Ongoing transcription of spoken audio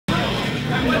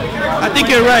I think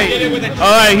you're right.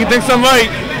 All right, he thinks I'm right.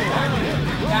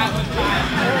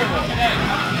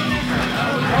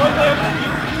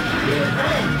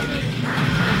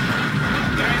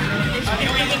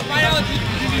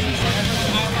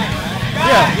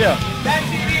 Yeah, yeah. That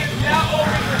TV is now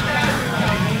open for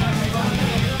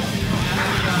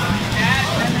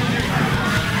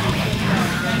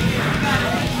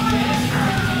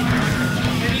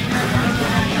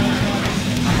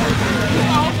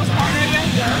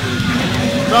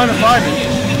Trying to find it.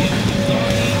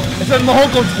 It says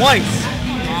Mahouko twice.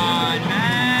 Come on,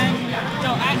 man. Yo,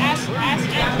 ask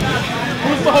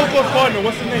Who's Mahouko's partner?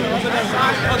 What's the name? What's the name?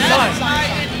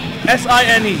 Sine.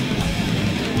 S-I-N-E.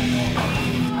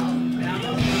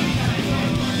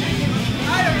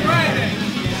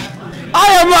 I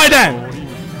am Raiden!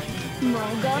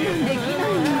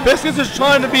 Biscuits is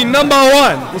trying to be number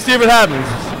one. We'll see if it happens.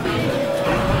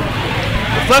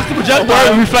 Reflect the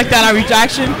projectile. Reflect that on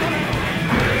retraction.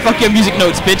 Fuck your music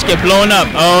notes, bitch. Get blown up.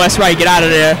 Oh, that's right. Get out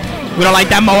of there. We don't like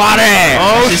that Maware.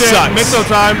 Oh shit. Sucks. Mix-up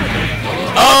time.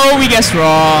 Oh, we guess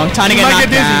wrong. Time to get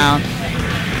knocked down.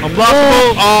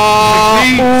 Unblockable.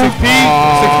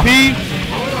 6P.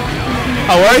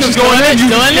 Oh, where's just going in?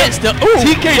 Still in it? Still. Ooh.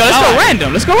 TK. Yo, let's go random.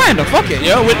 Let's go random. Fuck it,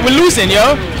 yo. We're losing,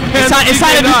 yo. It's time to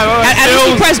do. At least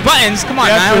we press buttons. Come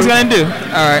on, man. What's it gonna do?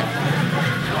 All right.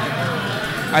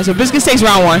 All right. So Biscuits takes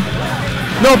round one.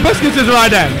 No, Biscuits is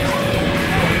Raiden.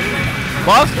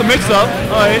 Box the mix-up.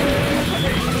 All right.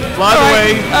 Fly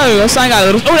away. Oh, Sine got a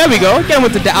little. Oh, there we go. Get him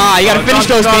with the. You gotta finish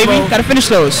those, baby. Gotta finish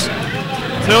those.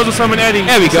 Tails of Summon Eddie.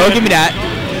 There we go. Give me that.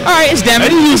 All right, it's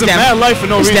damage. Eddie using mad life for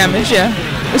no reason. It's damage, yeah.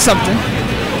 It's something.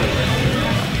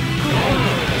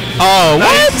 Oh,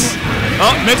 nice. What?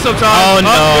 Oh, mix-up time. Oh,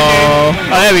 no.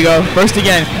 Oh, there we go. Burst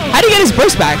again. How do you get his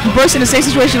burst back? He burst in the same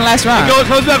situation in the last round. It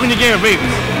comes back when you game of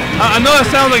babies. I know it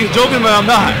sounds like he's joking, but I'm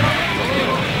not.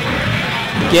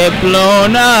 Get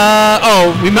blown up.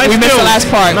 Oh, we missed the last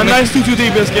part. Nice 2-2-D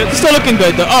Biscuits. Still looking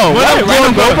good though. Oh, what?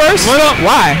 Random go burst? What up?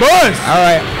 Why? Burst. All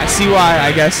right, I see why.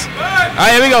 I guess. All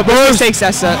right, here we go. Burst takes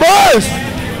that set. Burst.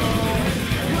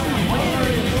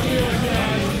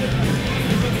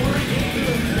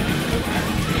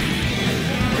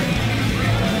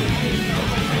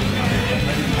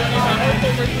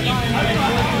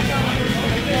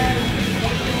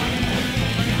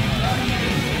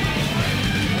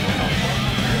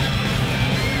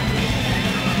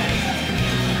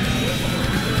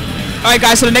 Alright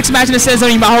guys, so the next match in the set is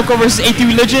only Mahouko versus A3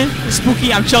 Religion.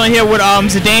 Spooky, I'm chilling here with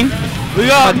Zidane. We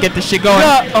got about to get this shit going. We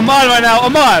got Ahmad right now.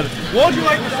 Ahmad, what would you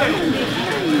like to say?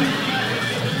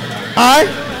 I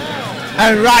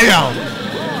am Raiden.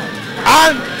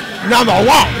 I'm number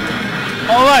one.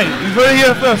 Alright, you heard it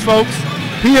here first, folks.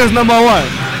 He is number one.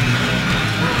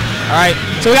 Alright,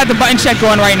 so we got the button check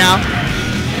going right now.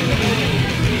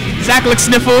 Zach looks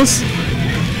sniffles.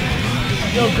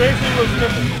 Yo, Greg said he looks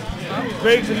sniffles.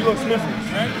 Greg said he looks sniffles.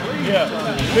 Yeah.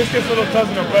 Biscuits little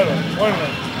cousin or brother. One of them.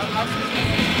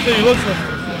 He said he looks sniffles.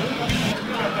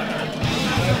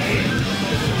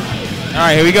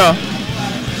 Alright, here we go.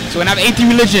 So we're gonna have A3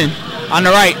 Religion on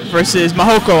the right versus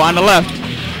Mahouko on the left.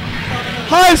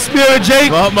 Hi, Spirit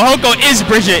Jake. Well, Mahouko is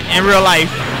Bridget in real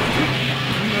life.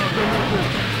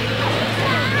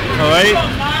 Alright.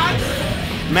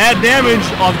 Mad damage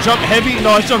off jump heavy.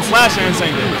 No, it's jump slash and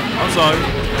insane. I'm sorry.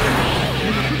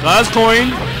 Last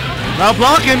coin. Not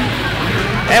blocking.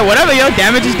 Hey, whatever, yo.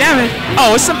 Damage is damage.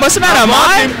 Oh, what's the matter,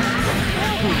 Ahmad?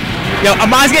 Yo,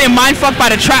 Ahmad's getting mind fucked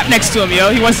by the trap next to him, yo.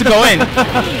 He wants to go in.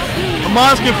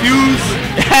 Ahmad's confused.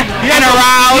 He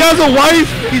aroused. He has a wife.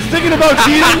 He's thinking about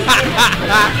cheating.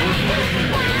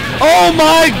 Oh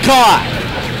my god.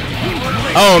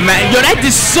 Oh man, yo, that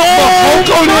did so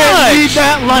much.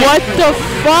 What the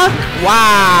fuck?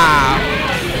 Wow.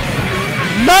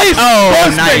 Nice. Oh,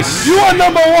 Birthday. nice. You are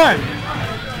number one.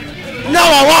 No,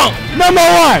 I won't. Number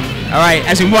one. All right,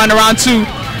 as we move on to round two,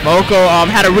 Mahouko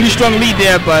had a really strong lead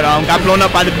there, but got blown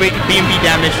up by the B&B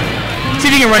damage. See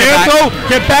if he can run it back.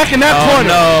 Get back in that corner.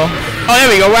 No. Oh,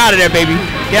 there we go. We're out of there, baby.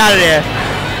 Get out of there.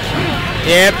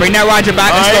 Yeah, bring that Roger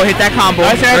back. Let's go. Hit that combo.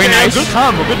 Very nice. Good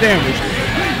combo. Good damage.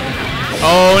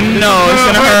 Oh no, it's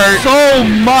gonna hurt so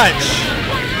much.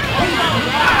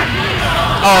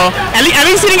 Oh, at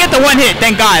least he didn't get the one hit.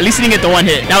 Thank God. At least he didn't get the one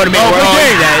hit. That would have made it worse.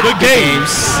 Good games.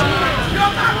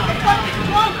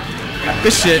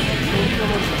 Good shit.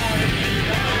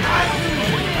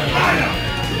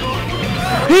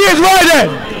 He is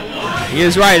Raiden. He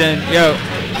is Raiden. Yo.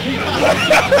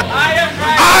 I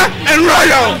am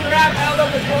Raiden.